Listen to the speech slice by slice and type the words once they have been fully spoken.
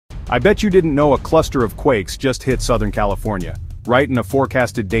I bet you didn't know a cluster of quakes just hit Southern California, right in a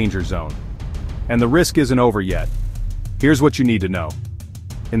forecasted danger zone. And the risk isn't over yet. Here's what you need to know.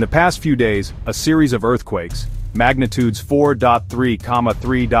 In the past few days, a series of earthquakes, magnitudes 4.3,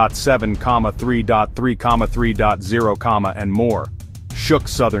 3.7, 3.3, 3.0, and more, shook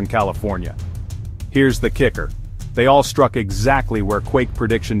Southern California. Here's the kicker. They all struck exactly where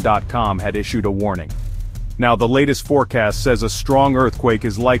QuakePrediction.com had issued a warning. Now, the latest forecast says a strong earthquake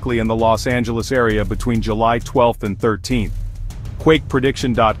is likely in the Los Angeles area between July 12th and 13th.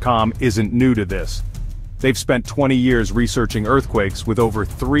 QuakePrediction.com isn't new to this. They've spent 20 years researching earthquakes with over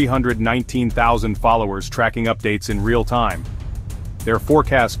 319,000 followers tracking updates in real time. Their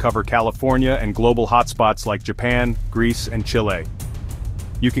forecasts cover California and global hotspots like Japan, Greece, and Chile.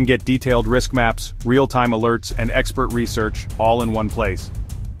 You can get detailed risk maps, real-time alerts, and expert research all in one place.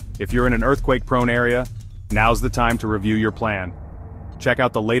 If you're in an earthquake-prone area, now's the time to review your plan. Check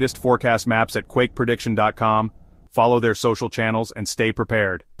out the latest forecast maps at QuakePrediction.com, follow their social channels, and stay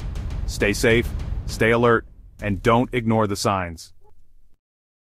prepared. Stay safe, stay alert, and don't ignore the signs.